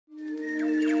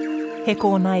He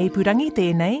kōna ipurangi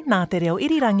tēnei nā te reo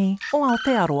irirangi o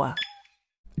Aotearoa.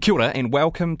 Kia ora and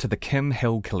welcome to the Kim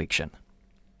Hill Collection.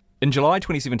 In July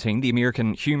 2017, the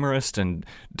American humorist and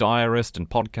diarist and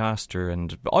podcaster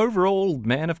and overall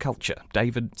man of culture,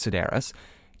 David Sedaris,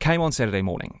 came on Saturday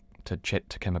morning to chat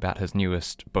to Kim about his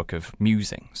newest book of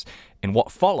musings in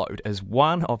what followed as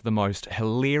one of the most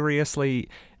hilariously,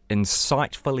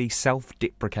 insightfully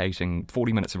self-deprecating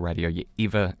 40 minutes of radio you're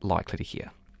ever likely to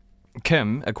hear.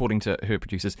 Kim, according to her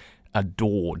producers,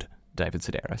 adored David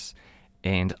Sedaris.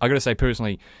 And I got to say,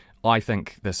 personally, I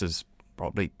think this is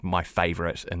probably my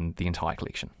favourite in the entire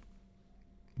collection.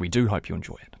 We do hope you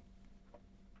enjoy it.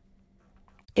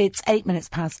 It's 8 minutes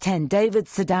past 10. David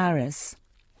Sedaris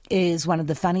is one of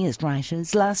the funniest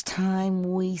writers. Last time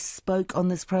we spoke on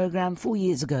this programme 4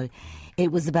 years ago,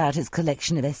 it was about his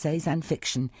collection of essays and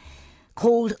fiction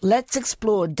called Let's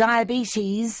Explore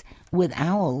Diabetes with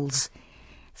Owls.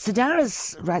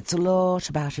 Sedaris writes a lot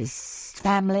about his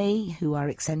family, who are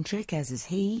eccentric, as is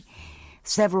he,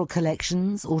 several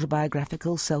collections,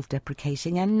 autobiographical,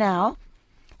 self-deprecating, and now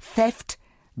Theft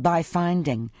by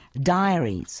Finding,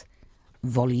 Diaries,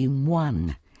 Volume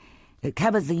 1. It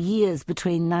covers the years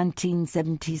between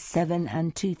 1977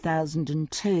 and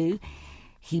 2002.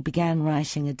 He began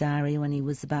writing a diary when he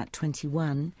was about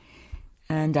 21,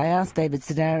 and I asked David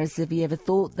Sedaris if he ever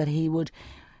thought that he would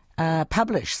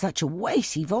publish such a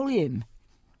weighty volume.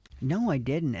 No, I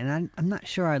didn't, and I'm not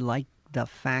sure I like the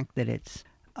fact that it's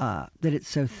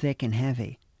so thick and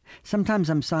heavy. Sometimes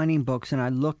I'm signing books and I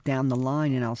look down the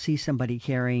line and I'll see somebody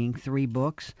carrying 3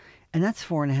 books, and that's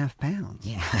 4.5 pounds.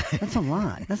 Yeah, that's a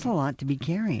lot. That's a lot to be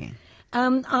carrying.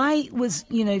 I was,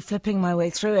 flipping my way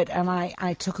through it, and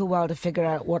I took a while to figure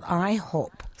out what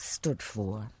IHOP stood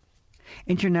for.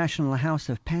 International House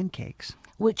of Pancakes.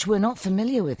 Which we're not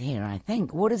familiar with here, I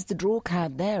think. What is the draw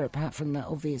card there, apart from the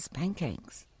obvious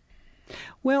pancakes?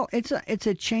 Well, it's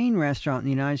a chain restaurant in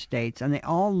the United States, and they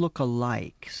all look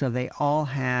alike. So they all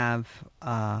have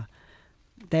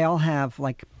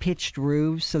like pitched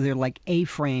roofs, so they're like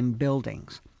A-frame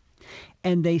buildings.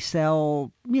 And they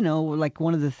sell, like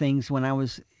one of the things when I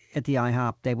was at the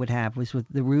IHOP they would have was with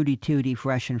the Rudy Tooty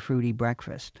fresh and fruity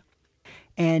breakfast.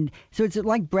 And so it's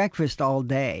like breakfast all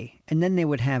day, and then they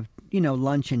would have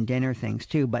lunch and dinner things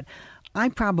too. But I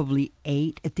probably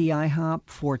ate at the IHOP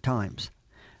 4 times.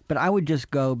 But I would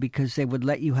just go because they would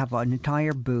let you have an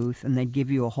entire booth and they'd give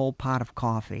you a whole pot of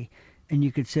coffee and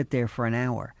you could sit there for an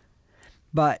hour.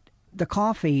 But the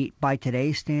coffee, by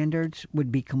today's standards,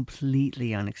 would be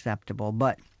completely unacceptable.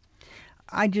 But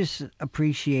I just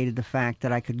appreciated the fact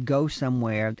that I could go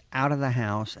somewhere out of the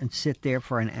house and sit there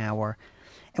for an hour.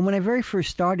 And when I very first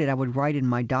started, I would write in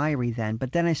my diary then,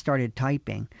 but then I started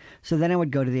typing. So then I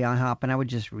would go to the IHOP and I would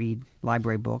just read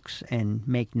library books and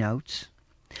make notes.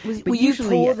 Were you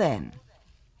poor then?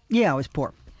 Yeah, I was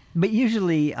poor. But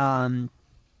usually a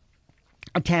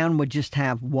town would just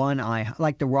have one IHOP.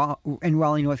 Like in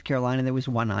Raleigh, North Carolina, there was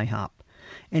one IHOP.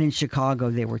 And in Chicago,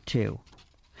 there were 2.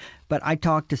 But I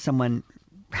talked to someone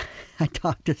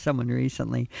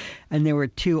recently, and there were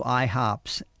 2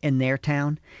 IHOPs in their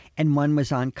town, and one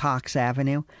was on Cox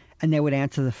Avenue, and they would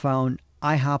answer the phone,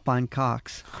 IHOP on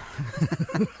Cox.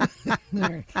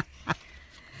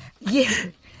 Yeah.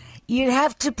 You'd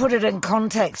have to put it in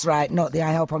context, right? Not the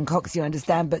IHOP on Cox, you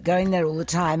understand, but going there all the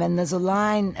time. And there's a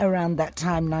line around that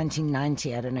time,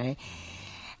 1990, I don't know,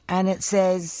 and it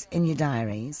says in your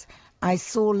diaries, I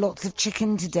saw lots of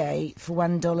chicken today for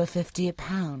 $1.50 a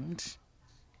pound.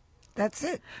 That's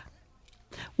it.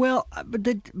 Well, but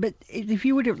if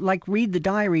you were to read the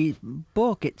diary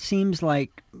book, it seems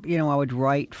like I would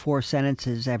write 4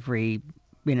 sentences every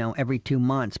 2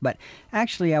 months. But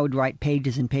actually, I would write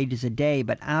pages and pages a day.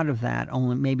 But out of that,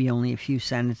 only a few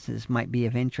sentences might be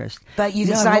of interest. But you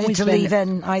decided to leave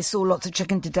in. I saw lots of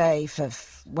chicken today for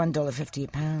 $1.50 a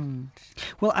pound.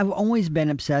 Well, I've always been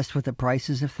obsessed with the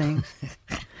prices of things.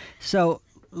 So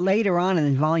later on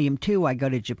in Volume 2, I go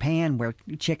to Japan where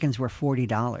chickens were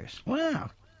 $40. Wow.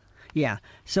 Yeah.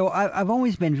 So I've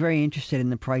always been very interested in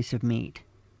the price of meat.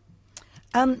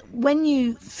 When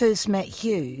you first met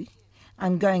Hugh,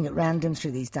 I'm going at random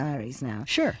through these diaries now.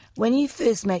 Sure. When you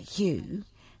first met Hugh,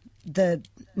 the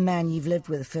man you've lived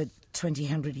with for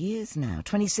 200 years now,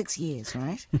 26 years,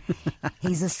 right?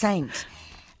 He's a saint.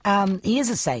 He is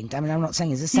a saint. I mean, I'm not saying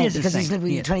he's a saint because he's lived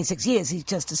with you 26 years. He's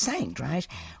just a saint, right?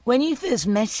 When you first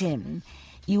met him,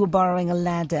 you were borrowing a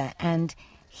ladder, and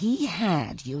he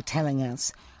had, you're telling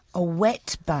us, a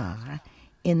wet bar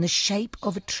in the shape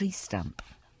of a tree stump,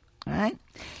 right?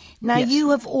 Now,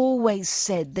 you have always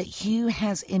said that Hugh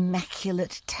has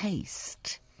immaculate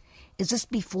taste. Is this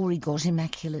before he got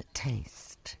immaculate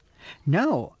taste?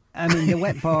 No, I mean, the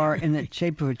wet bar in the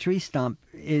shape of a tree stump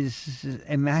is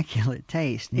immaculate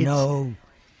taste. No.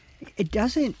 It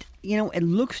doesn't, it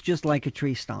looks just like a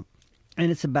tree stump.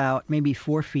 And it's about maybe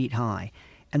 4 feet high.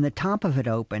 And the top of it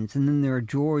opens, and then there are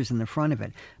drawers in the front of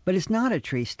it. But it's not a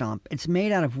tree stump. It's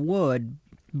made out of wood,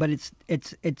 but it's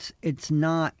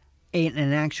not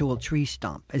an actual tree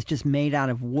stump. It's just made out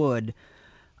of wood.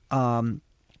 We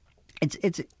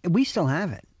still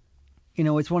have it.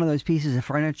 It's one of those pieces of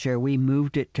furniture. We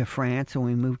moved it to France when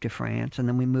we moved to France, and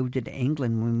then we moved it to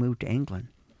England when we moved to England.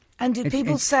 And do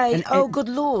people say, good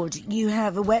Lord, you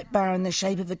have a wet bar in the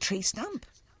shape of a tree stump?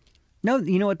 No,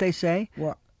 you know what they say?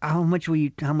 What? How much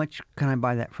can I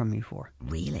buy that from you for?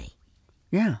 Really?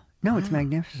 Yeah. No, it's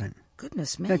magnificent.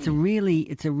 Goodness me. It's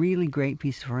a really great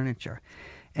piece of furniture.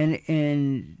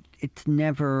 And it's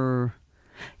never,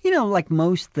 like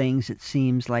most things, it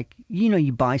seems like,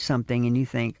 you buy something and you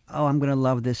think, oh, I'm going to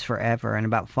love this forever. And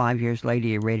about 5 years later,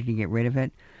 you're ready to get rid of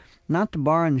it. Not the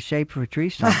bar in the shape of a tree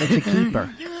stump. It's a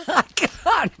keeper. I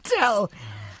can't tell.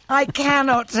 I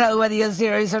cannot tell whether you're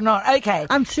serious or not. Okay.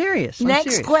 I'm serious.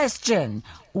 Next question.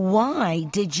 Why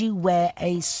did you wear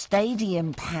a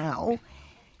stadium pal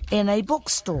in a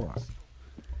bookstore?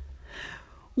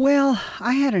 Well,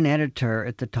 I had an editor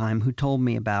at the time who told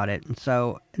me about it. And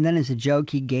then as a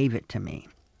joke, he gave it to me.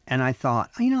 And I thought,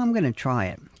 I'm going to try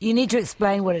it. You need to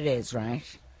explain what it is, right?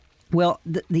 Well,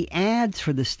 the ads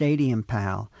for the stadium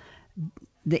pal,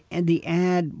 the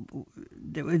ad,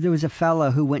 there was a fellow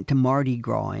who went to Mardi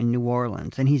Gras in New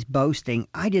Orleans, and he's boasting,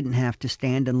 I didn't have to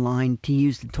stand in line to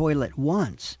use the toilet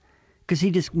once, because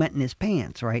he just went in his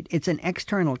pants, right? It's an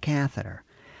external catheter.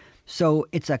 So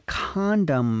it's a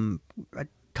condom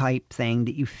type thing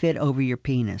that you fit over your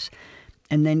penis.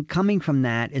 And then coming from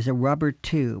that is a rubber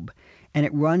tube, and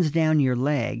it runs down your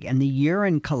leg, and the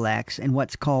urine collects in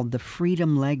what's called the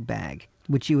freedom leg bag,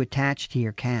 which you attach to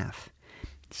your calf.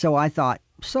 So I thought,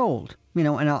 sold,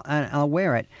 and I'll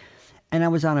wear it. And I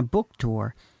was on a book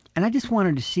tour, and I just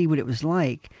wanted to see what it was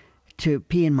like to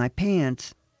pee in my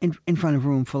pants in front of a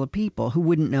room full of people who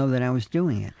wouldn't know that I was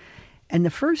doing it. And the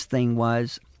first thing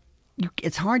was,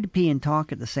 it's hard to pee and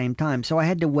talk at the same time. So I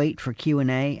had to wait for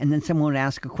Q&A, and then someone would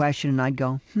ask a question, and I'd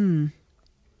go, and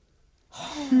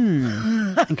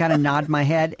kind of nod my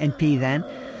head and pee then.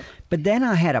 But then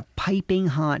I had a piping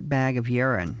hot bag of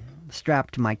urine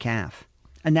strapped to my calf.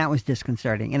 And that was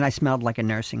disconcerting. And I smelled like a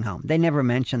nursing home. They never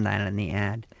mentioned that in the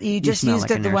ad. You just used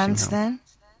it the once then?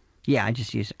 Yeah, I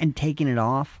just used it. And taking it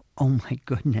off, oh my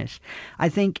goodness. I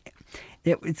think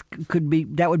that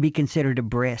would be considered a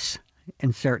bris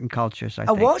in certain cultures, I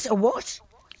think. A what? A what?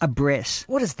 A bris.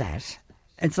 What is that?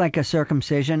 It's like a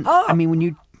circumcision. Oh. I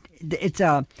mean, it's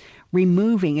a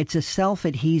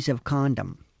self-adhesive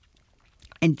condom.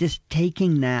 And just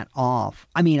taking that off,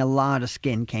 I mean, a lot of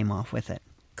skin came off with it.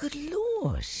 Good Lord.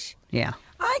 Yeah.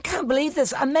 I can't believe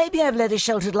this. Maybe I've led a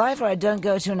sheltered life or I don't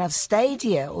go to enough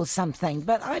stadia or something,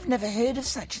 but I've never heard of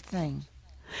such a thing.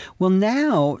 Well,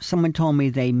 now someone told me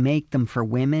they make them for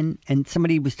women, and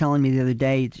somebody was telling me the other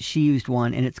day she used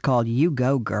one, and it's called You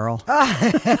Go Girl.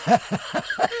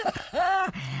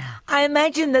 I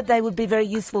imagine that they would be very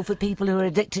useful for people who are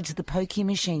addicted to the pokey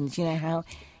machines. You know how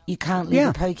you can't leave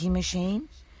a pokey machine?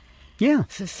 Yeah.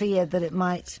 For fear that it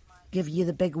might give you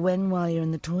the big win while you're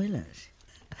in the toilet.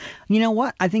 You know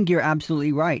what? I think you're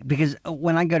absolutely right, because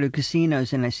when I go to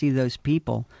casinos and I see those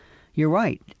people, you're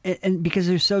right. And because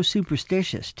they're so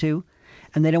superstitious, too,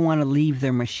 and they don't want to leave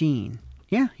their machine.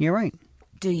 Yeah, you're right.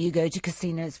 Do you go to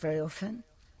casinos very often?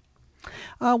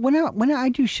 When I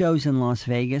do shows in Las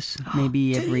Vegas,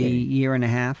 maybe every year and a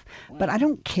half, but I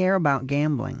don't care about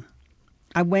gambling.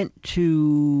 I went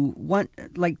to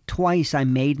twice I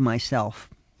made myself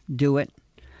do it,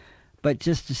 but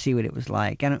just to see what it was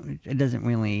like. It doesn't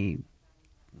really,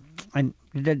 I'm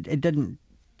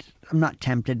not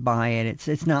tempted by it.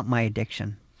 It's not my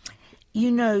addiction.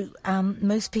 You know,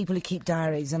 most people who keep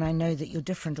diaries, and I know that you're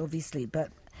different, obviously, but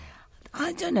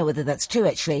I don't know whether that's true,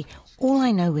 actually. All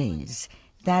I know is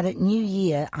that at New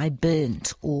Year, I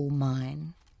burnt all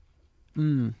mine.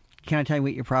 Can I tell you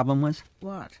what your problem was?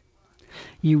 What?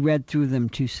 You read through them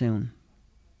too soon.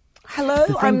 Hello?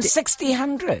 I'm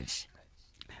 100.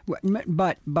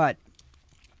 But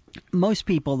most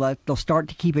people, they'll start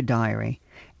to keep a diary,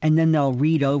 and then they'll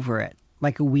read over it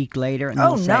like a week later, and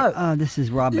they'll say, oh, this is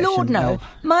rubbish. Lord, no.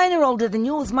 Mine are older than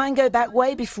yours. Mine go back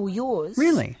way before yours.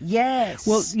 Really? Yes.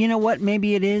 Well, you know what?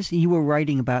 Maybe it is. You were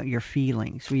writing about your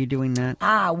feelings. Were you doing that?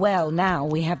 Well, now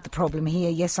we have the problem here.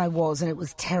 Yes, I was, and it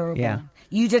was terrible. Yeah.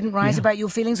 You didn't write about your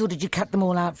feelings, or did you cut them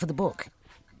all out for the book?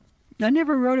 I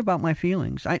never wrote about my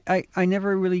feelings. I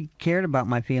never really cared about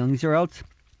my feelings, or else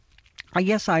I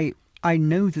guess I I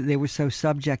knew that they were so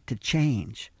subject to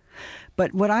change.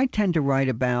 But what I tend to write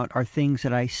about are things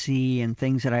that I see and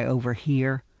things that I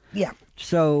overhear. Yeah.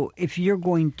 So if you're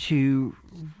going to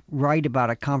write about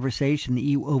a conversation that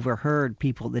you overheard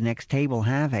people at the next table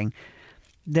having,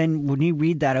 then when you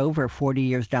read that over 40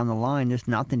 years down the line, there's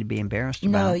nothing to be embarrassed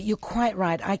about. No, you're quite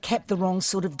right. I kept the wrong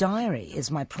sort of diary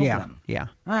is my problem. Yeah.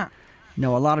 Ah.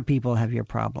 No, a lot of people have your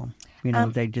problem.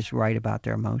 They just write about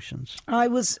their emotions. I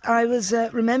was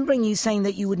remembering you saying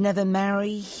that you would never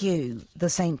marry Hugh, the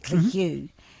saintly Hugh.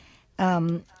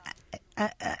 But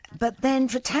then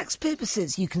for tax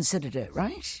purposes, you considered it,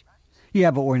 right?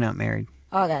 Yeah, but we're not married.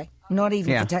 Okay, not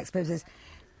even for tax purposes.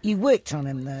 You worked on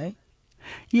him, though.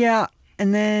 Yeah,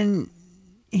 and then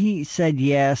he said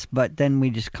yes, but then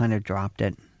we just kind of dropped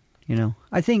it,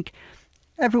 I think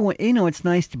everyone, it's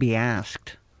nice to be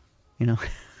asked,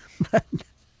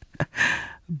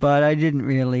 but I didn't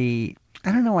really,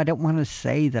 I don't know, I don't want to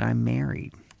say that I'm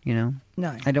married, No.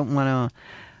 I don't want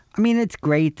to, it's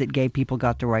great that gay people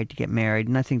got the right to get married,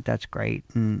 and I think that's great,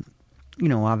 and,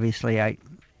 obviously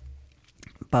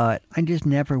but I just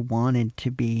never wanted to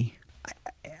be,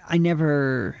 it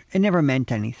never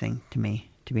meant anything to me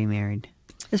to be married,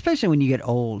 especially when you get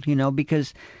old,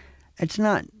 because it's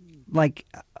not like,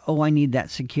 oh, I need that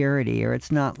security, or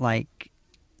it's not like,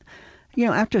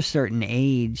 after a certain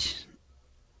age,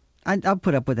 I'll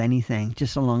put up with anything,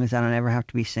 just so long as I don't ever have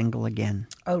to be single again.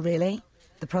 Oh, really?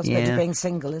 The prospect of being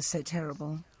single is so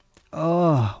terrible.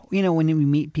 Oh, when we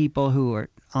meet people who are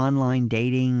online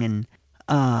dating and,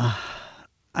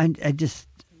 I just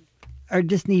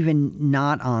even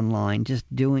not online, just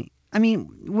doing,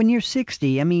 when you're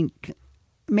 60,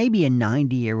 maybe a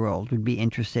 90-year-old would be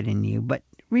interested in you, but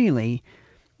really,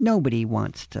 nobody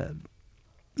wants to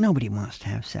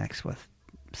have sex with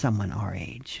someone our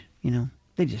age,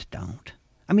 They just don't.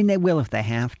 They will if they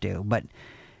have to, but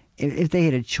if they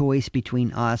had a choice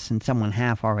between us and someone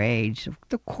half our age,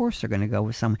 of course they're going to go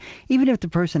with someone. Even if the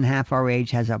person half our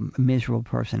age has a miserable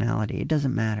personality, it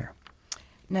doesn't matter.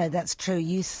 No, that's true.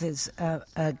 Youth is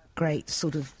a great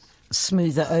sort of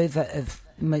smoother over of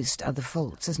most other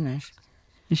faults, isn't it?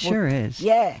 It sure is.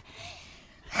 Yeah.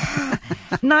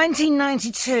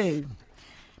 1992.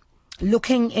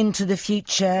 Looking into the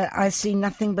future, I see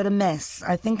nothing but a mess.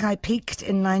 I think I peaked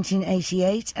in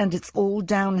 1988 and it's all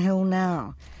downhill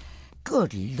now.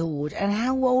 Good Lord. And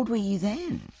how old were you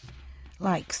then?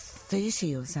 Like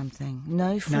 30 or something?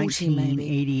 No, 40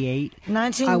 maybe.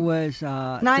 1988. I was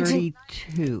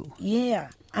 32. Yeah.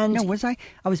 And no, was I?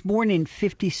 I was born in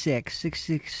 56,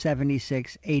 66,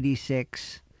 76,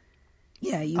 86.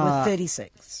 Yeah, you were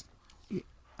 36.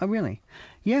 Oh, really?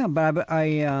 Yeah, but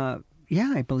I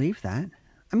believe that.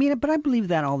 But I believe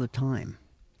that all the time.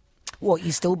 What,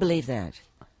 you still believe that?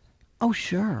 Oh,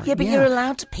 sure. Yeah, but you're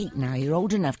allowed to peak now. You're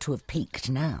old enough to have peaked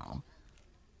now.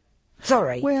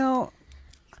 Sorry. Well,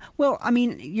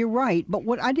 you're right. But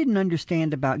what I didn't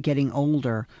understand about getting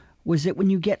older was that when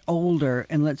you get older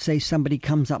and let's say somebody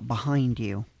comes up behind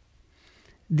you,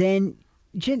 then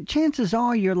chances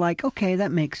are you're like, okay,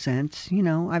 that makes sense.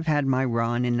 I've had my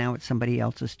run and now it's somebody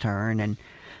else's turn. And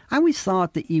I always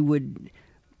thought that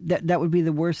that would be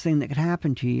the worst thing that could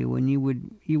happen to you, and you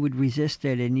would resist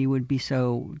it and you would be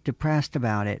so depressed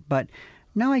about it. But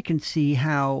now I can see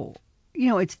how,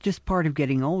 it's just part of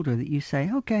getting older that you say,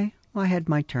 okay, well, I had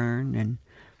my turn and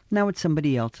now it's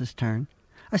somebody else's turn.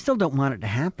 I still don't want it to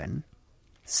happen.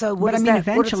 So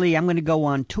eventually I'm going to go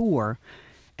on tour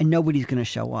and nobody's going to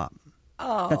show up.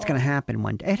 Oh. That's going to happen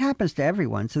one day. It happens to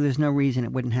everyone, so there's no reason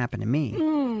it wouldn't happen to me.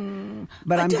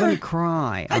 But I'm going to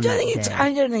cry. I don't think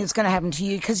it's going to happen to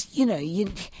you because you're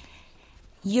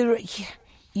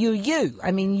you.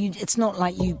 It's not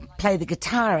like you play the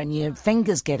guitar and your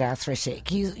fingers get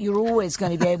arthritic. You're always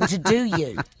going to be able to do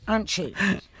you, aren't you?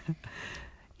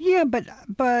 Yeah, but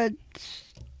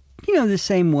the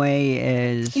same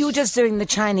way as you're just doing the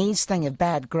Chinese thing of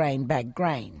bad grain.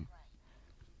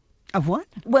 Of what?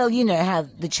 Well, you know how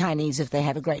the Chinese, if they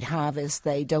have a great harvest,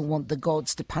 they don't want the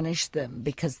gods to punish them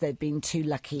because they've been too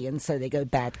lucky, and so they go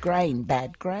bad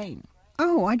grain.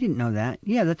 Oh, I didn't know that.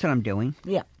 Yeah, that's what I'm doing.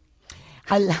 Yeah.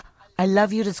 I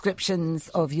love your descriptions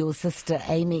of your sister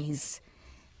Amy's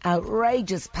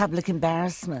outrageous public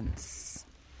embarrassments.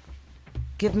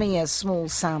 Give me a small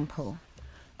sample.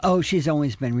 Oh, she's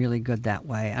always been really good that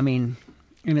way.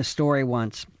 In a story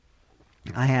once,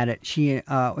 I had it. She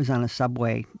was on a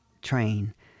subway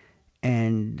train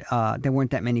and there weren't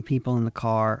that many people in the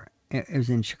car. It was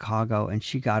in Chicago, and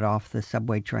she got off the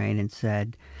subway train and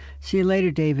said, "See you later,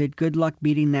 David. Good luck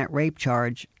beating that rape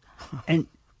charge." And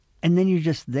then you're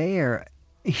just there.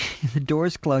 The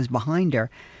doors closed behind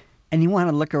her, And you want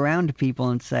to look around to people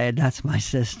and say, that's my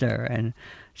sister, and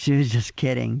she was just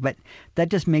kidding. But that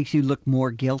just makes you look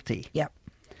more guilty. Yep.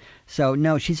 So,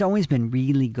 no, she's always been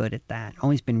really good at that.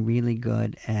 Always been really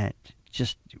good at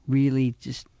just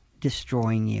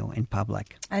destroying you in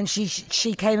public. And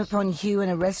she came upon Hugh in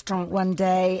a restaurant one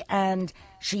day and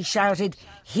she shouted,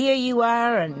 "Here you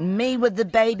are, and me with the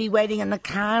baby waiting in the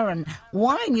car, and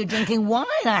wine, you're drinking wine.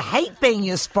 I hate being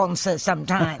your sponsor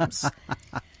sometimes."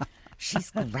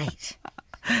 She's great.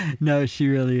 No, she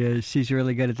really is. She's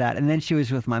really good at that. And then she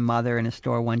was with my mother in a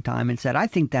store one time and said, "I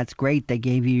think that's great they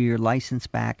gave you your license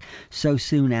back so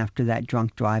soon after that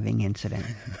drunk driving incident."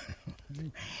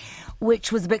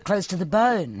 Which was a bit close to the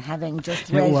bone, having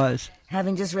just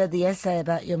read the essay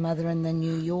about your mother in the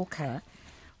New Yorker,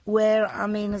 where, I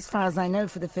mean, as far as I know,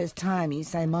 for the first time, you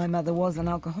say my mother was an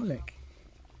alcoholic.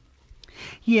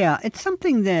 Yeah, it's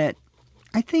something that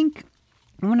I think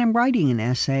when I'm writing an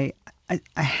essay,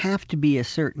 I have to be a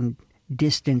certain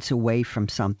distance away from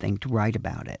something to write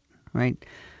about it, right?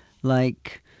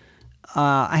 Like,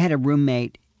 I had a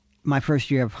roommate my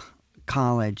first year of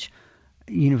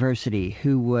university,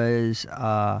 who was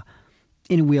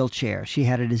in a wheelchair. She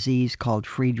had a disease called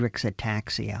Friedreich's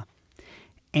ataxia.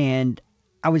 And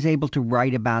I was able to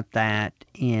write about that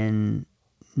in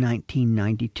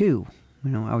 1992.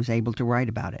 I was able to write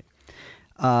about it,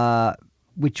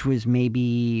 which was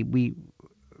maybe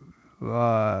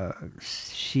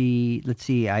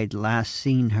I'd last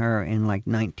seen her in like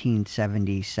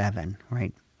 1977,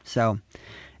 right? So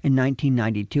in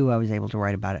 1992, I was able to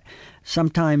write about it.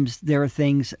 Sometimes there are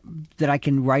things that I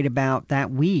can write about that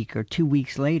week or 2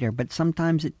 weeks later, but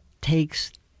sometimes it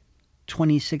takes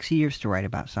 26 years to write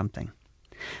about something.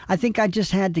 I think I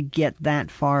just had to get that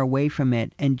far away from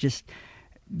it and just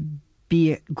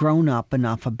be grown up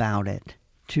enough about it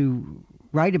to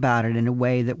write about it in a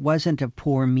way that wasn't a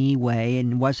poor me way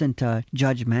and wasn't a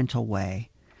judgmental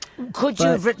way. Could you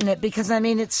have written it? Because, I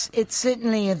mean, it's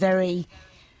certainly a very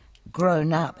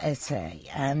grown-up essay,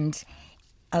 and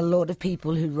a lot of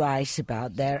people who write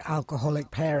about their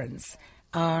alcoholic parents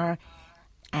are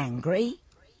angry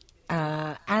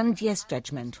and, yes,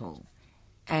 judgmental.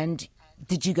 And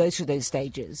did you go through those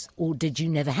stages, or did you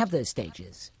never have those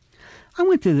stages? I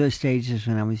went through those stages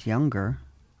when I was younger,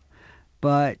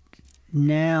 but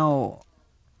now,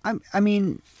 I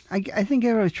think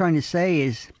what I was trying to say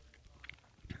is,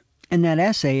 in that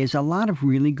essay, is a lot of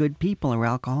really good people are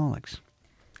alcoholics.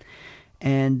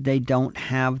 And they don't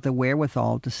have the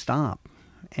wherewithal to stop.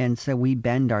 And so we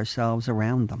bend ourselves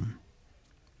around them.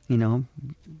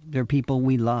 They're people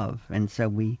we love. And so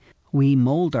we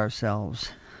mold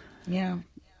ourselves. Yeah.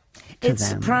 It's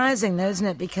surprising, though, isn't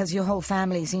it? Because your whole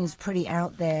family seems pretty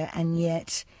out there, and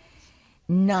yet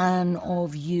none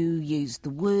of you used the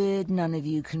word, none of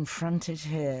you confronted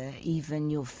her,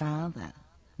 even your father.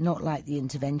 Not like the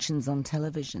interventions on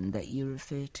television that you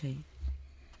refer to.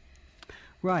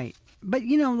 Right. But,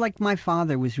 like my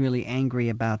father was really angry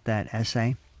about that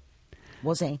essay.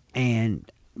 Was he?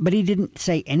 But he didn't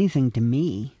say anything to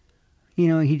me.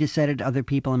 He just said it to other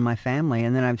people in my family.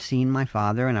 And then I've seen my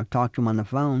father and I've talked to him on the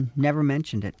phone, never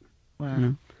mentioned it.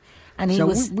 Wow. And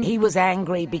he was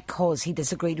angry because he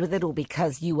disagreed with it, or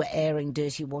because you were airing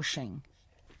dirty washing?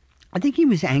 I think he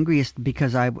was angriest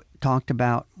because I talked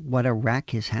about what a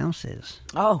wreck his house is.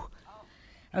 Oh,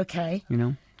 okay.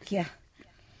 Yeah.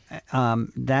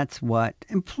 That's what,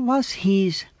 and plus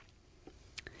he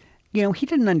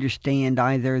didn't understand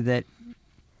either that,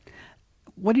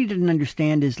 what he didn't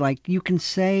understand is, like, you can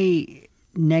say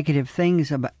negative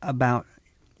things about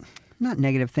not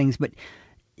negative things, but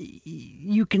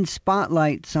you can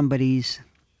spotlight somebody's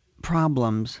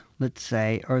problems, let's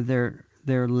say, or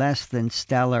their less than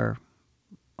stellar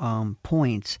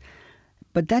points,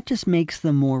 but that just makes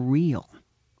them more real.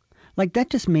 Like, that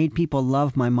just made people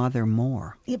love my mother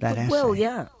more. Yeah, well,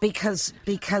 yeah, because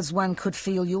one could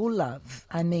feel your love.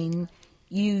 I mean,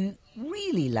 you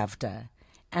really loved her,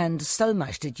 and so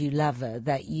much did you love her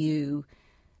that you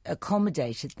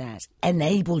accommodated that,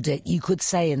 enabled it, you could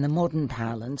say, in the modern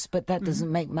parlance, but that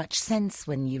doesn't make much sense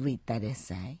when you read that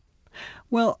essay.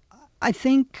 Well, I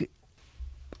don't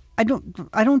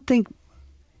think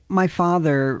my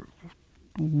father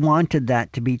wanted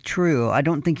that to be true. I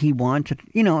don't think he wanted,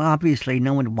 obviously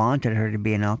no one wanted her to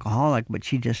be an alcoholic, but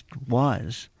she just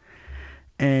was.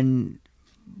 And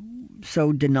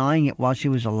so denying it while she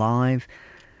was alive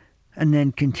and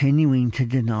then continuing to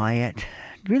deny it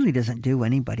really doesn't do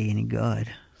anybody any good,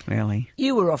 really.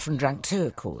 You were often drunk too,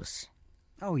 of course.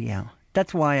 Oh, yeah.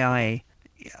 That's why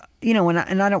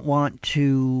and I don't want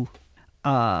to,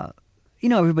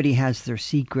 everybody has their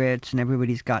secrets and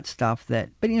everybody's got stuff but,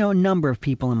 a number of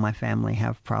people in my family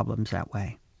have problems that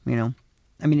way,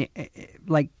 I mean,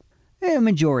 a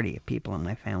majority of people in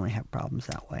my family have problems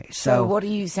that way. So what are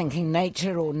you thinking,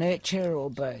 nature or nurture or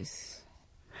both?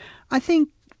 I think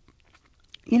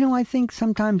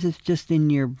sometimes it's just in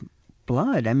your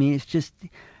blood. I mean, it's just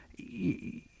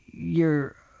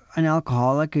you're an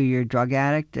alcoholic or you're a drug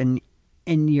addict and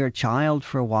you're a child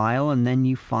for a while and then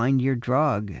you find your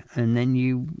drug and then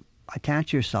you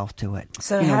attach yourself to it.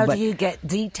 So how do you get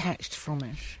detached from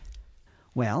it?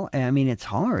 Well, I mean, it's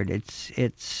hard.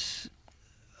 It's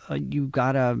you've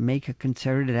got to make a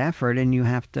concerted effort and you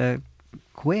have to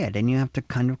quit and you have to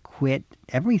kind of quit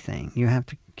everything. You have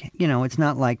to, it's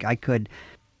not like I couldn't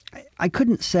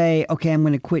say, okay, I'm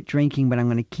going to quit drinking, but I'm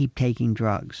going to keep taking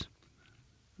drugs.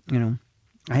 I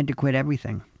had to quit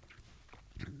everything.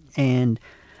 And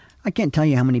I can't tell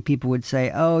you how many people would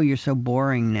say, oh, you're so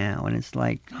boring now. And it's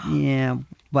like, yeah,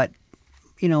 but,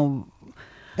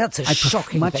 That's a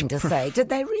shocking thing to say. Did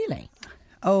they really?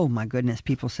 Oh, my goodness.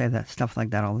 People say that stuff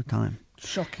like that all the time.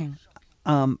 Shocking.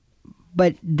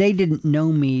 But they didn't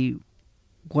know me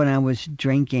when I was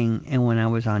drinking and when I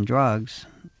was on drugs.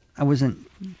 I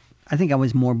think I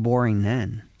was more boring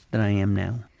then than I am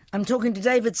now. I'm talking to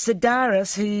David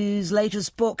Sedaris, whose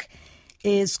latest book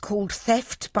is called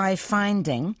Theft by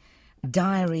Finding,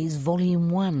 Diaries Volume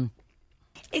 1.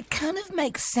 It kind of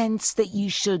makes sense that you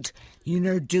should,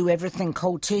 do everything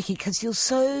cold turkey because you're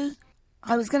so,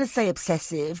 I was going to say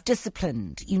obsessive,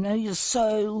 disciplined. You're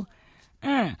so,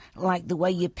 like the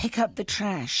way you pick up the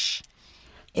trash.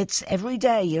 It's every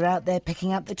day you're out there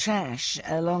picking up the trash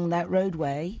along that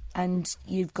roadway and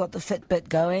you've got the Fitbit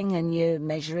going and you're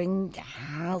measuring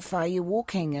how far you're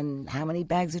walking and how many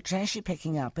bags of trash you're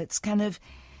picking up. It's kind of,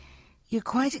 you're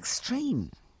quite extreme.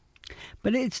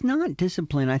 But it's not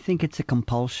discipline. I think it's a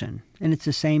compulsion. And it's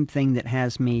the same thing that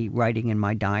has me writing in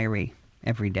my diary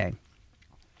every day.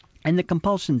 And the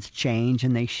compulsions change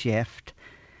and they shift.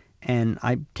 And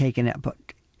I've taken it, but,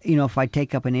 if I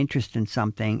take up an interest in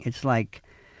something, it's like,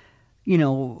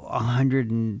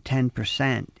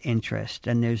 110% interest,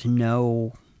 and there's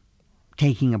no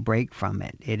taking a break from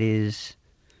it. It is,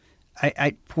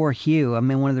 poor Hugh, I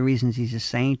mean, one of the reasons he's a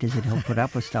saint is that he'll put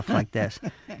up with stuff like this.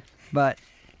 But,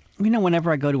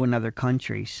 whenever I go to another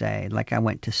country, say, like I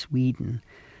went to Sweden,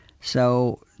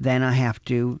 so then I have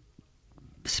to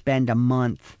spend a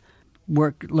month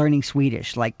learning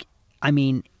Swedish,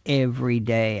 every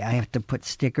day. I have to put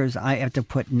stickers. I have to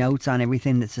put notes on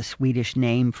everything that's a Swedish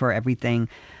name for everything.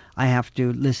 I have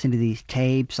to listen to these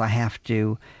tapes. I have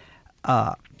to,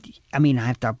 I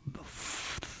have to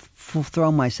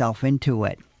throw myself into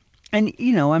it. And,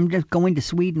 I'm just going to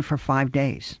Sweden for 5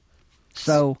 days.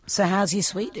 So how's your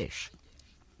Swedish?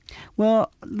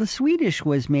 Well, the Swedish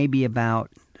was maybe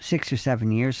about 6 or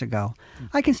 7 years ago.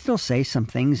 I can still say some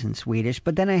things in Swedish,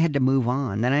 but then I had to move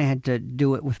on. Then I had to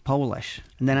do it with Polish.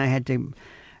 And then I had to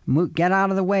get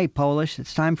out of the way, Polish.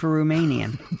 It's time for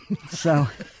Romanian. So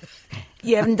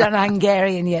you haven't done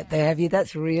Hungarian yet, though, have you?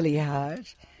 That's really hard.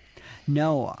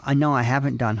 No, I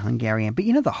haven't done Hungarian. But,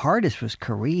 the hardest was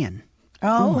Korean.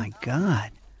 Oh my God.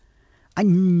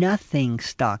 Nothing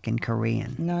stuck in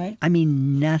Korean. No? I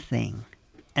mean, nothing.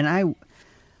 And I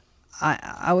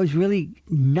was really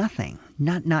nothing.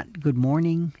 Not good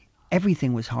morning.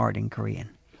 Everything was hard in Korean.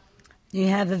 You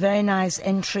have a very nice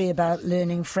entry about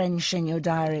learning French in your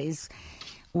diaries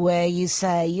where you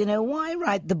say, why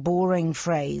write the boring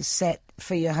phrase set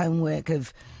for your homework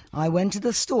of, I went to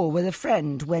the store with a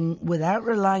friend when, without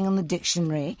relying on the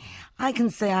dictionary, I can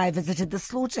say I visited the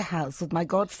slaughterhouse with my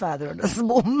godfather and a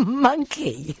small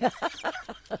monkey.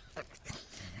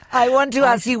 I want to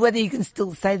ask you whether you can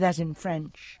still say that in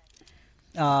French.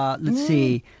 Let's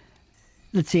see.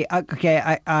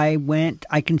 Okay, I went,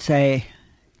 I can say...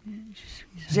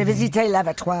 J'ai visité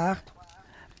l'abattoir.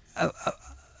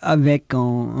 Avec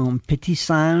un petit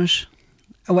singe.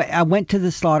 I went to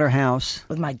the slaughterhouse.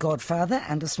 With my godfather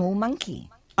and a small monkey.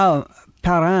 Oh,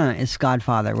 parrain is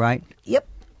godfather, right? Yep.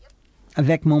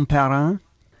 Avec mon parrain,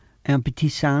 un petit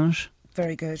singe.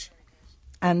 Very good.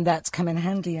 And that's come in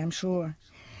handy, I'm sure.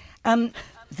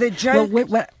 The joke...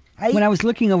 Well, when I was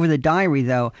looking over the diary,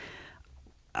 though,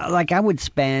 I would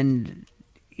spend,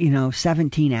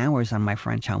 17 hours on my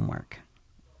French homework.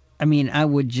 I mean, I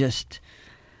would just...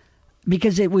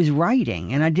 Because it was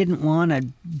writing, and I didn't want to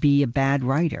be a bad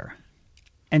writer.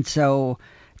 And so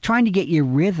trying to get your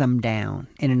rhythm down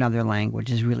in another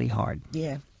language is really hard.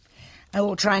 Yeah.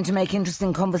 Or trying to make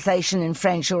interesting conversation in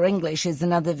French or English is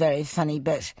another very funny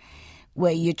bit,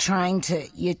 where you're trying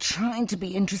to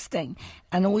be interesting,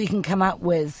 and all you can come up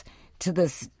with to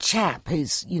this chap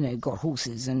who's, got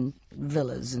horses and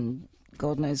villas and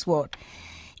God knows what,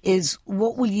 is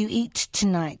what will you eat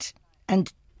tonight?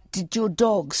 And did your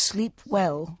dog sleep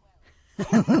well?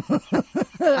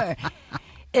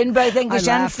 In both English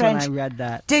I and laughed French. when I read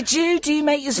that. Did you? Do you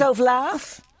make yourself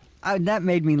laugh? That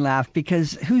made me laugh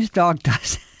because whose dog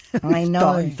does? I know.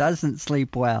 Dog doesn't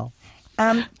sleep well.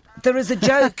 There is a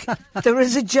joke. There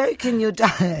is a joke in your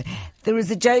diary. There is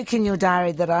a joke in your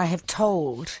diary that I have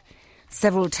told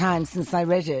several times since I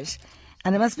read it,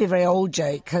 and it must be a very old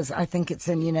joke because I think it's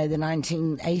in the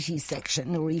 1980s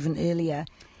section or even earlier.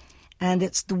 And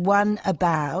it's the one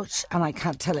about, and I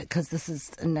can't tell it because this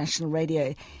is a national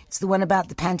radio, it's the one about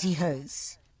the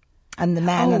pantyhose and the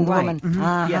man and the right. woman.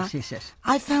 Mm-hmm. Yes.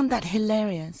 I found that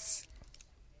hilarious.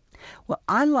 Well,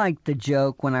 I liked the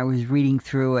joke when I was reading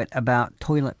through it about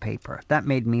toilet paper. That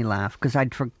made me laugh because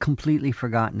I'd completely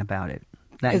forgotten about it.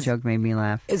 That joke made me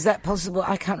laugh. Is that possible?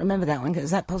 I can't remember that one.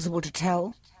 Is that possible to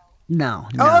tell? No,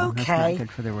 Okay. That's not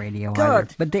good for the radio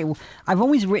Good. either. But I've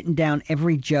always written down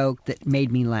every joke that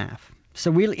made me laugh.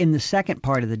 So really, in the second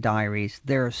part of the diaries,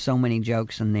 there are so many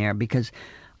jokes in there because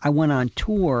I went on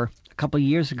tour a couple of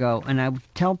years ago, and I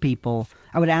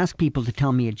would ask people to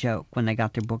tell me a joke when they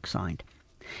got their book signed.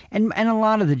 And a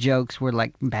lot of the jokes were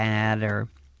like bad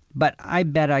but I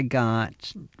bet I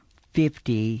got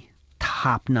 50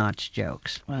 top-notch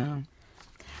jokes. Wow.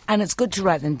 And it's good to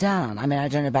write them down. I mean, I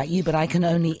don't know about you, but I can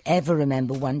only ever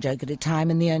remember one joke at a time,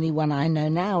 and the only one I know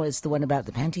now is the one about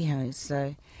the pantyhose,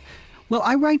 so... Well,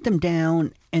 I write them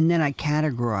down, and then I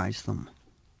categorize them.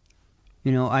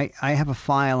 I have a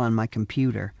file on my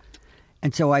computer,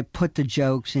 and so I put the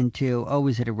jokes into,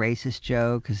 is it a racist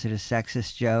joke? Is it a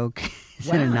sexist joke? Is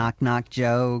it a knock-knock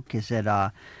joke? Is it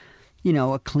a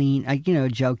clean, a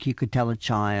joke you could tell a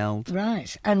child?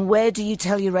 Right. And where do you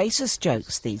tell your racist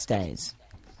jokes these days?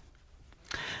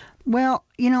 Well,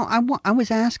 I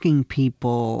was asking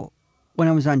people when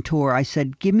I was on tour, I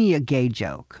said, give me a gay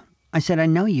joke. I said, I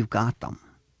know you've got them.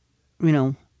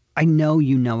 I know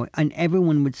you know it. And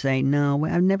everyone would say, no,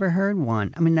 I've never heard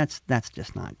one. I mean, that's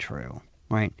just not true,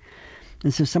 right?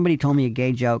 And so somebody told me a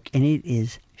gay joke, and it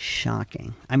is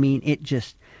shocking. I mean, it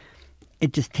just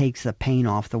takes the paint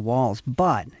off the walls,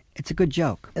 but it's a good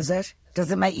joke. Is it?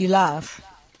 Does it make you laugh?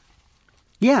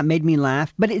 Yeah, it made me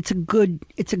laugh, but it's a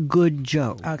good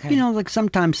joke. Okay. Like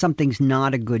sometimes something's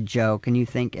not a good joke, and you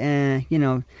think,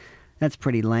 that's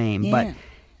pretty lame. Yeah.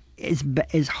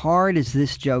 But as hard as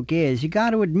this joke is, you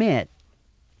got to admit,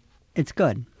 it's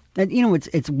good. And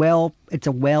it's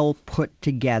a well put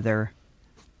together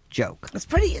joke. It's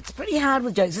pretty hard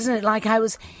with jokes, isn't it? Like I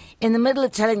was in the middle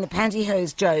of telling the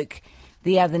pantyhose joke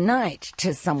the other night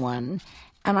to someone,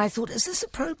 and I thought, is this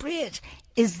appropriate?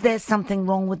 Is there something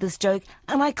wrong with this joke?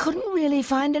 And I couldn't really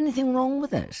find anything wrong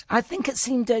with it. I think it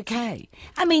seemed okay.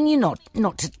 I mean,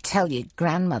 not to tell your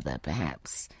grandmother,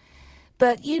 perhaps,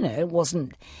 but it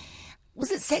wasn't. Was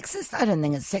it sexist? I don't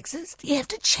think it's sexist. You have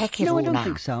to check it all now. No, I don't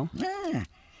think so. Yeah.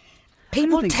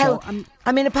 People tell.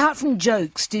 I mean, apart from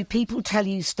jokes, do people tell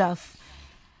you stuff?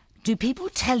 Do people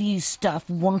tell you stuff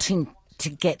wanting to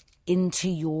get into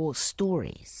your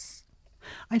stories?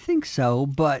 I think so,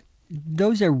 but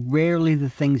those are rarely the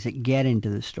things that get into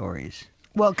the stories.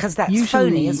 Well, because that's usually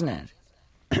phony, isn't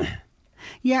it?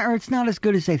 Yeah, or it's not as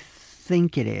good as they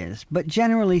think it is. But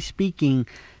generally speaking,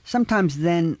 sometimes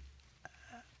then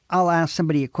I'll ask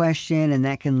somebody a question, and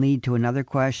that can lead to another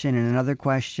question and another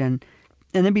question.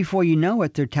 And then before you know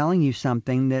it, they're telling you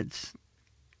something that's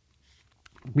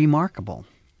remarkable.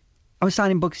 I was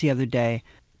signing books the other day,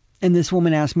 and this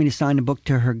woman asked me to sign a book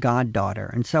to her goddaughter.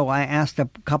 And so I asked a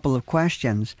couple of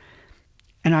questions,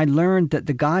 and I learned that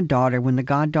when the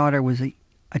goddaughter was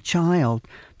a child,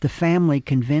 the family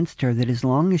convinced her that as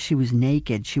long as she was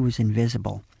naked, she was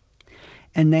invisible.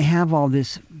 And they have all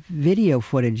this video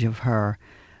footage of her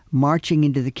marching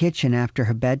into the kitchen after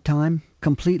her bedtime,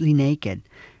 completely naked,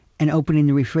 and opening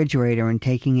the refrigerator and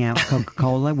taking out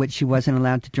Coca-Cola, which she wasn't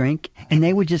allowed to drink. And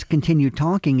they would just continue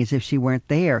talking as if she weren't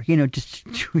there, just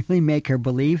to really make her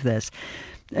believe this.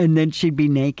 And then she'd be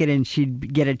naked, and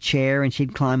she'd get a chair, and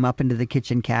she'd climb up into the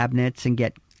kitchen cabinets and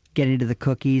get into the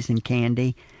cookies and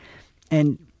candy.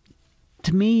 And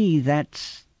to me,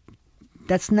 that's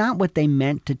not what they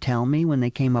meant to tell me when they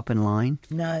came up in line.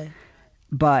 No.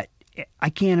 But I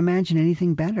can't imagine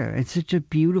anything better. It's such a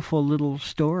beautiful little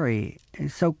story.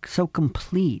 It's so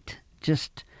complete.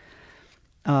 Just,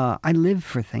 I live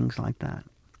for things like that.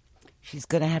 She's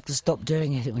going to have to stop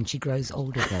doing it when she grows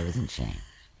older, though, isn't she?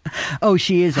 Oh,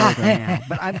 she is older now.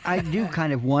 But I do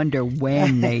kind of wonder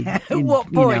when they... At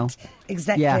what point?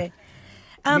 Exactly. Yeah.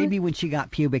 Maybe when she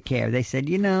got pubic hair, they said,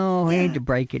 I hate to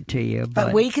break it to you,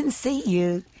 but we can see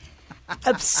you.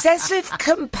 Obsessive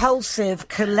compulsive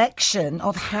collection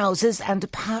of houses and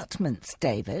apartments,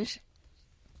 David.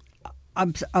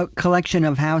 A collection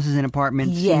of houses and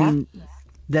apartments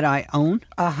that I own?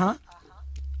 Uh-huh.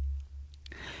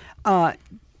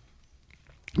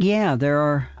 Yeah, there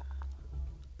are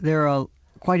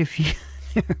quite a few.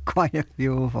 There are quite a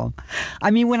few of them.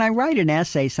 I mean, when I write an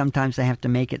essay, sometimes I have to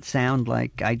make it sound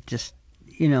like I just,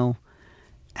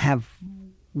 have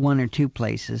one or two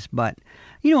places. But,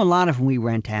 a lot of them we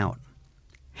rent out.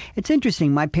 It's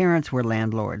interesting. My parents were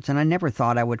landlords, and I never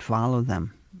thought I would follow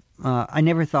them. I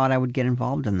never thought I would get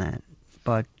involved in that.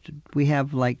 But we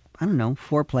have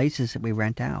 4 places that we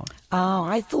rent out. Oh,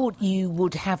 I thought you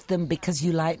would have them because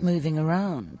you like moving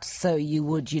around. So you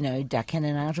would, duck in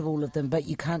and out of all of them. But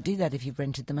you can't do that if you've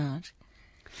rented them out.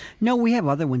 No, we have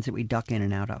other ones that we duck in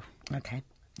and out of. Okay.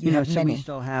 So we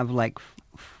still have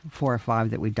 4 or 5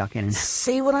 that we duck in and out.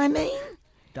 See what I mean?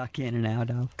 Duck in and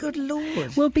out of. Good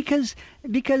Lord. Well, because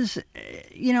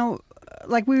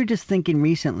like we were just thinking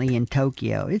recently in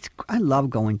Tokyo. I love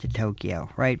going to Tokyo,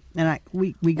 right? And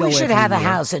we go. We should have a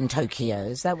house in Tokyo.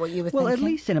 Is that what you were thinking? Well, at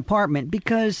least an apartment,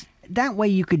 because that way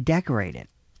you could decorate it.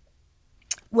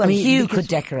 Well, you could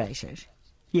decorate it.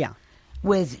 Yeah.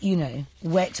 With,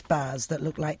 wet bars that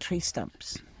look like tree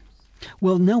stumps.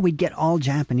 Well, no, we'd get all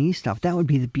Japanese stuff. That would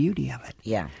be the beauty of it.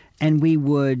 Yeah. And we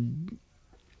would,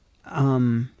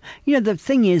 the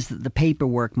thing is that the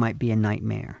paperwork might be a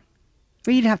nightmare.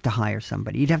 But you'd have to hire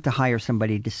somebody. You'd have to hire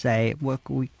somebody to say, look,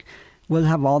 we'll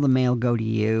have all the mail go to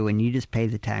you, and you just pay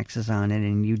the taxes on it,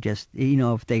 and you just,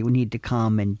 if they need to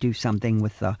come and do something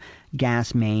with the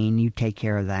gas main, you take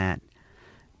care of that.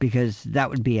 Because that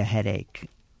would be a headache.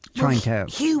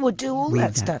 Hugh would do all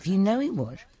that stuff. You know he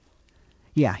would.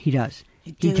 Yeah, he does.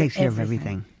 He takes care of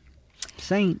everything.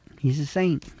 Saint. He's a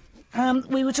saint.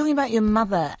 We were talking about your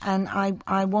mother, and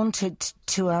I wanted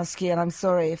to ask you, and I'm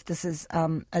sorry if this is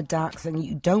a dark thing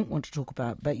you don't want to talk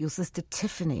about, but your sister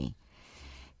Tiffany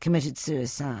committed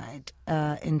suicide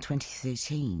in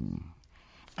 2013.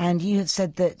 And you have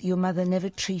said that your mother never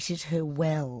treated her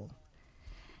well,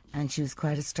 and she was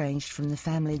quite estranged from the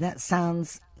family. That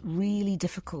sounds really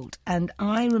difficult. And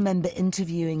I remember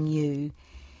interviewing you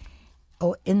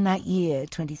in that year,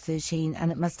 2013,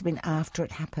 and it must have been after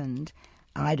it happened.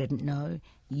 I didn't know.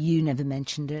 You never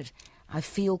mentioned it. I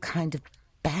feel kind of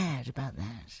bad about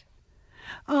that.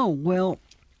 Oh, well,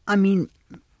 I mean,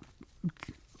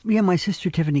 my sister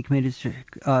Tiffany committed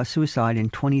suicide in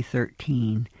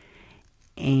 2013.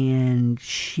 And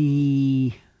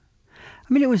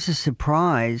it was a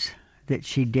surprise that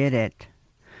she did it.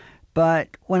 But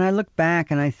when I look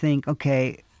back and I think,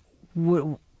 okay,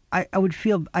 I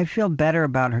feel better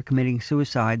about her committing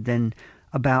suicide than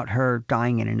about her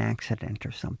dying in an accident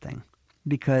or something,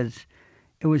 because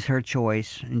it was her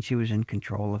choice and she was in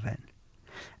control of it.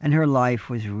 And her life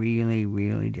was really,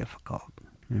 really difficult,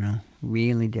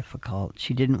 really difficult.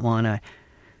 She didn't want to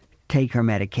take her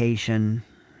medication,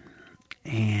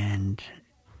 and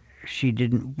she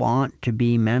didn't want to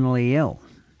be mentally ill,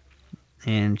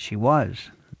 and she was,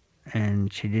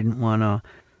 and she didn't want to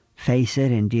face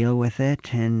it and deal with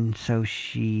it. And so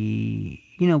she,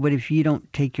 but if you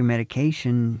don't take your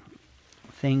medication,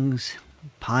 things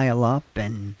pile up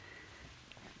and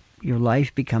your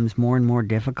life becomes more and more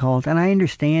difficult. And I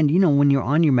understand, when you're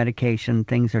on your medication,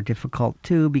 things are difficult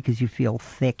too, because you feel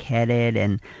thick-headed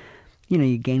and,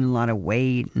 you gain a lot of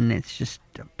weight, and it's just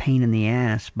a pain in the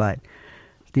ass. But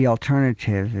the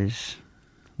alternative is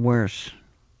worse.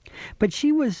 But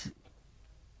she was,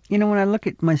 when I look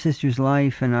at my sister's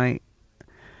life, and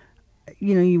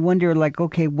you wonder,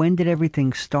 okay, when did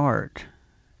everything start?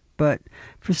 But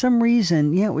for some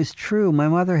reason, it was true. My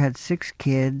mother had 6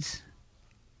 kids,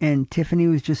 and Tiffany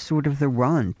was just sort of the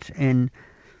runt. And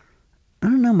I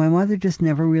don't know, my mother just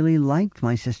never really liked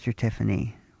my sister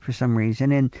Tiffany for some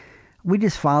reason. And we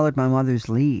just followed my mother's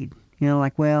lead.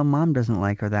 Well, Mom doesn't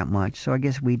like her that much, so I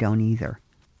guess we don't either.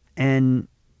 And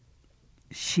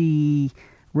she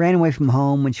ran away from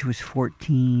home when she was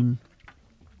 14,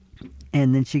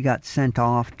 and then she got sent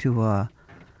off to a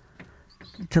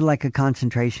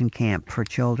concentration camp for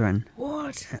children.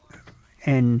 What?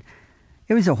 And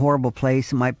it was a horrible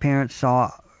place. My parents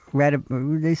saw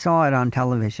it on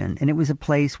television, and it was a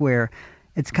place where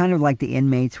it's kind of like the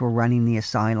inmates were running the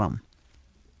asylum,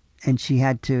 and she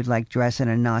had to dress in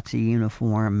a Nazi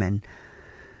uniform, and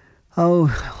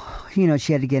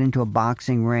she had to get into a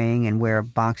boxing ring and wear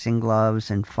boxing gloves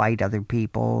and fight other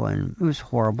people, and it was a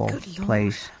horrible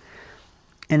place.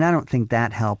 And I don't think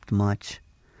that helped much.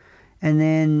 And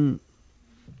then,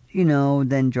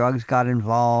 then drugs got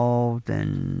involved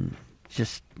and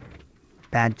just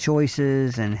bad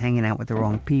choices and hanging out with the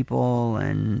wrong people,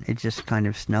 and it just kind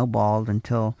of snowballed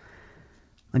until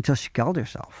she killed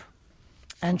herself.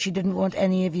 And she didn't want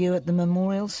any of you at the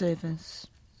memorial service?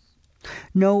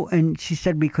 No, and she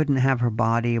said we couldn't have her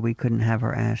body, we couldn't have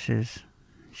her ashes.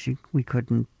 We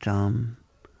couldn't.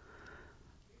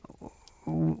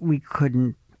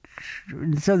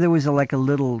 So there was a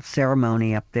little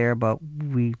ceremony up there, but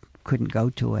we couldn't go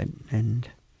to it. And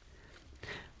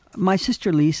my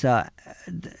sister Lisa,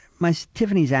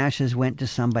 Tiffany's ashes went to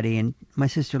somebody, and my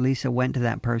sister Lisa went to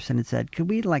that person and said, "Could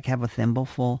we have a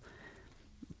thimbleful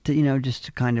to just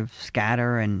to kind of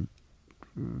scatter and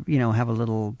have a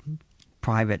little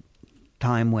private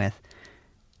time with?"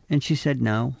 And she said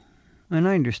no, and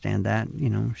I understand that.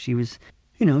 She was,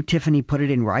 Tiffany put it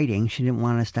in writing. She didn't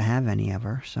want us to have any of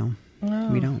her, so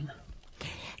we don't.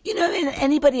 In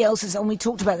anybody else's, and we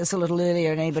talked about this a little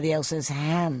earlier, in anybody else's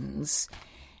hands,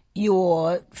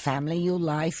 your family, your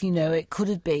life, it could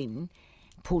have been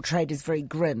portrayed as very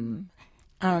grim,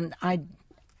 and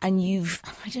you've,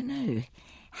 I don't know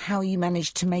how you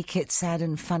managed to make it sad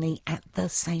and funny at the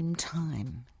same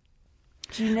time.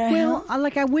 Do you know? Well,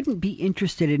 I wouldn't be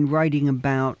interested in writing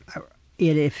about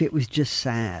it if it was just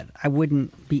sad. I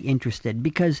wouldn't be interested,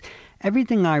 because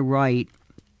everything I write,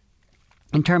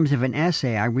 in terms of an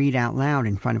essay, I read out loud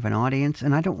in front of an audience,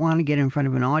 and I don't want to get in front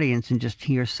of an audience and just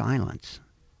hear silence.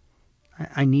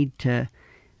 I need to,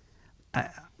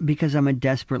 because I'm a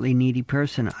desperately needy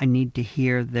person, I need to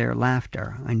hear their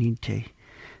laughter.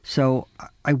 So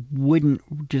I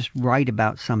wouldn't just write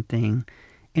about something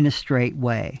in a straight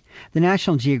way. The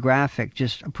National Geographic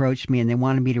just approached me, and they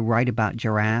wanted me to write about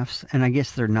giraffes, and I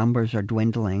guess their numbers are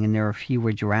dwindling, and there are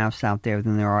fewer giraffes out there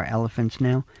than there are elephants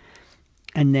now.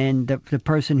 And then the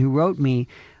person who wrote me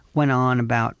went on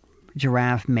about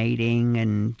giraffe mating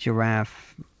and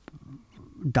giraffe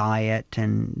diet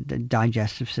and the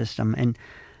digestive system, and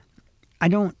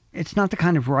it's not the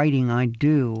kind of writing I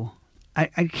do.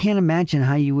 I can't imagine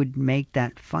how you would make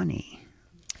that funny.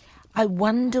 I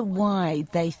wonder why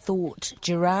they thought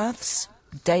giraffes,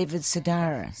 David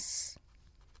Sedaris.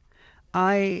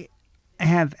 I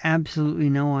have absolutely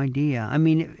no idea. I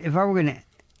mean, if I were going to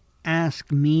ask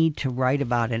me to write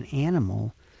about an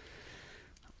animal,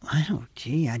 I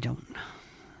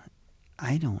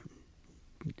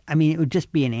mean, it would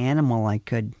just be an animal I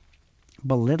could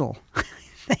belittle, I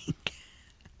think.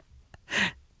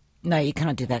 No, you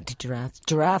can't do that to giraffes.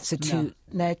 Giraffes are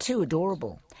they're too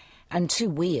adorable and too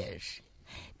weird.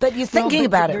 But you're thinking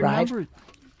about it, right?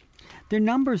 Their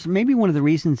numbers, maybe one of the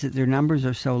reasons that their numbers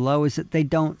are so low is that they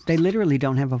literally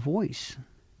don't have a voice.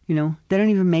 They don't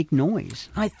even make noise.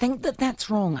 I think that's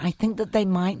wrong. I think that they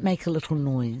might make a little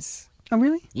noise. Oh,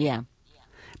 really? Yeah.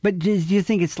 But do you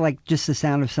think it's just the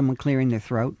sound of someone clearing their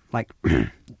throat?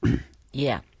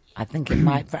 Yeah, I think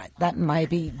that might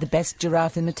be the best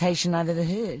giraffe imitation I've ever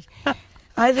heard.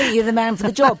 I think you're the man for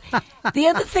the job. The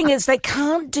other thing is they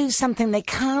can't do something.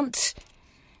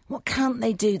 What can't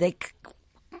they do? They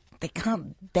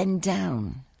can't bend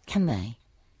down, can they?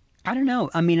 I don't know.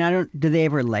 I mean, do they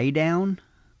ever lay down?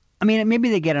 I mean, maybe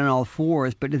they get on all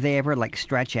fours, but do they ever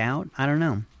stretch out? I don't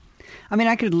know. I mean,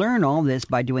 I could learn all this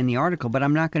by doing the article, but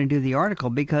I'm not going to do the article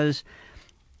because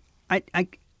I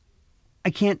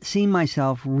can't see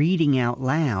myself reading out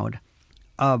loud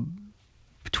a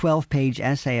 12-page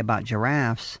essay about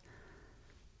giraffes.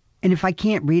 And if I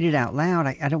can't read it out loud,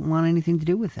 I don't want anything to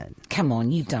do with it. Come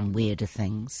on, you've done weirder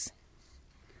things.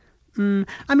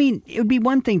 I mean, it would be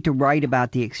one thing to write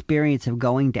about the experience of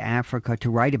going to Africa to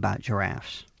write about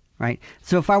giraffes, right?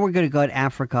 So if I were going to go to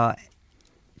Africa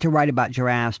to write about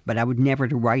giraffes, but I would never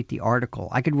to write the article.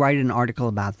 I could write an article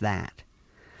about that.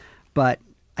 But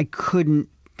I couldn't.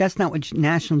 That's not what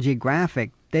National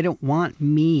Geographic, they don't want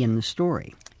me in the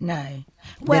story. No.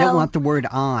 They don't want the word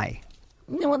I.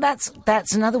 No, well,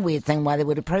 that's another weird thing why they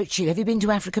would approach you. Have you been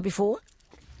to Africa before?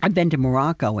 I've been to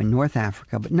Morocco and North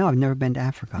Africa, but no, I've never been to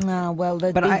Africa. No, well,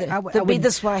 there'd be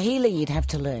the Swahili you'd have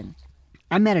to learn.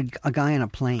 I met a guy on a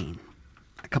plane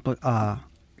a couple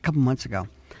months ago.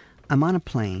 I'm on a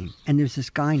plane, and there's this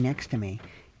guy next to me,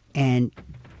 and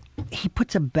he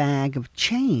puts a bag of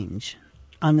change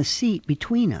on the seat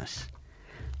between us.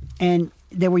 And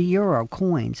there were euro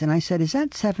coins, and I said, "Is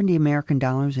that 70 American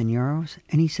dollars in euros?"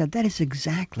 And he said, "That is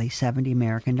exactly 70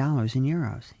 American dollars in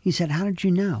euros." He said, "How did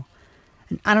you know?"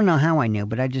 And I don't know how I knew,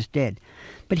 but I just did.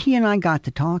 But he and I got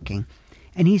to talking,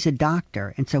 and he's a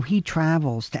doctor, and so he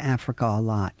travels to Africa a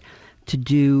lot to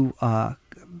do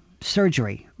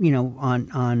surgery,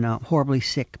 on horribly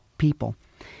sick people.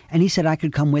 And he said I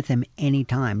could come with him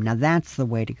anytime. Now that's the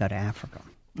way to go to Africa.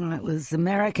 It was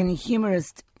American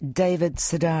humorist David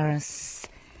Sedaris.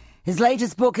 His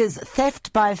latest book is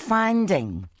Theft by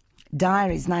Finding,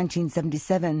 Diaries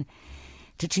 1977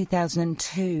 to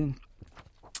 2002,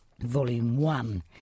 Volume 1.